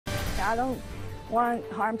I don't want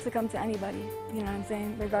harm to come to anybody, you know what I'm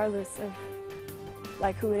saying, regardless of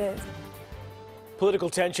like who it is. Political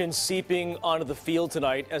tension seeping onto the field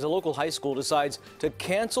tonight as a local high school decides to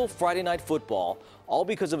cancel Friday night football, all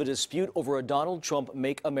because of a dispute over a Donald Trump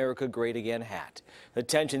Make America Great Again hat. The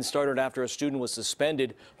tension started after a student was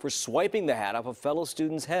suspended for swiping the hat off a fellow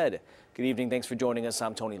student's head. Good evening. Thanks for joining us.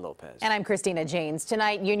 I'm Tony Lopez. And I'm Christina Janes.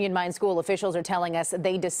 Tonight, Union Mine school officials are telling us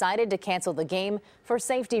they decided to cancel the game for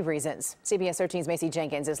safety reasons. CBS 13's Macy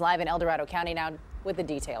Jenkins is live in El Dorado County now with the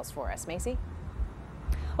details for us. Macy?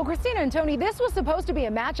 Well, Christina and Tony, this was supposed to be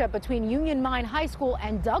a matchup between Union Mine High School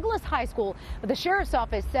and Douglas High School, but the sheriff's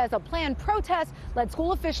office says a planned protest led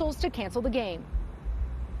school officials to cancel the game.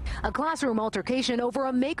 A classroom altercation over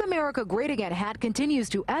a Make America Great Again hat continues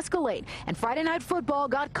to escalate, and Friday night football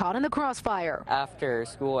got caught in the crossfire. After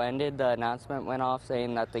school ended, the announcement went off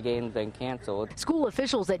saying that the game's been canceled. School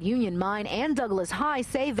officials at Union Mine and Douglas High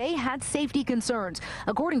say they had safety concerns.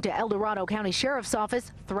 According to El Dorado County Sheriff's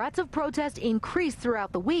Office, threats of protest increased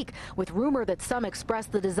throughout the week, with rumor that some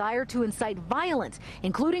expressed the desire to incite violence,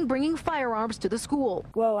 including bringing firearms to the school.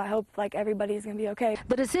 Well, I hope like everybody's gonna be okay.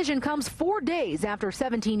 The decision comes 4 days after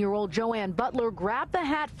 17-year-old Joanne Butler grabbed the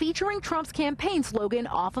hat featuring Trump's campaign slogan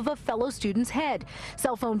off of a fellow student's head.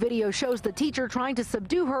 Cell phone video shows the teacher trying to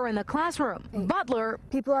subdue her in the classroom. Butler,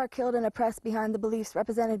 People are killed and oppressed behind the beliefs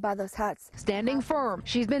represented by those hats. standing firm.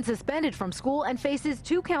 She's been suspended from school and faces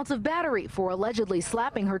 2 counts of battery for allegedly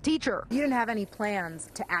slapping her teacher. You didn't have any plans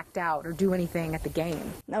to act out or do anything at the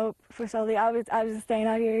game? Nope, for Sully, I was just staying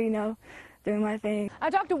out here, you know, doing my thing. I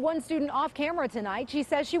talked to one student off camera tonight. She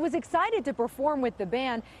says she was excited to perform with the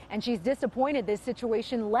band, and she's disappointed this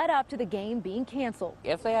situation led up to the game being canceled.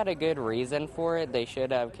 If they had a good reason for it, they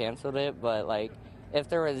should have canceled it, but like if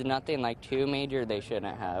there was nothing like too major, they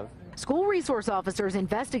shouldn't have. School resource officers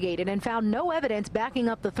investigated and found no evidence backing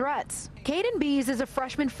up the threats. Caden Bees is a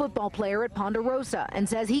freshman football player at Ponderosa and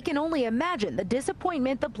says he can only imagine the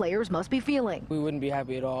disappointment the players must be feeling. We wouldn't be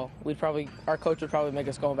happy at all. Our coach would probably make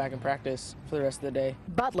us go back and practice for the rest of the day.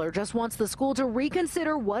 Butler just wants the school to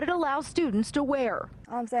reconsider what it allows students to wear.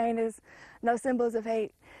 All I'm saying is no symbols of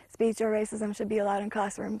hate, speech, or racism should be allowed in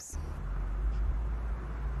classrooms.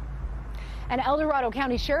 And El Dorado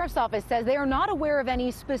County Sheriff's Office says they are not aware of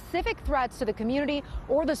any specific threats to the community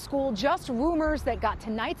or the school, just rumors that got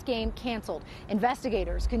tonight's game canceled.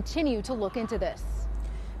 Investigators continue to look into this.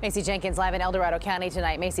 Macy Jenkins live in El Dorado County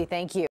tonight. Macy, thank you.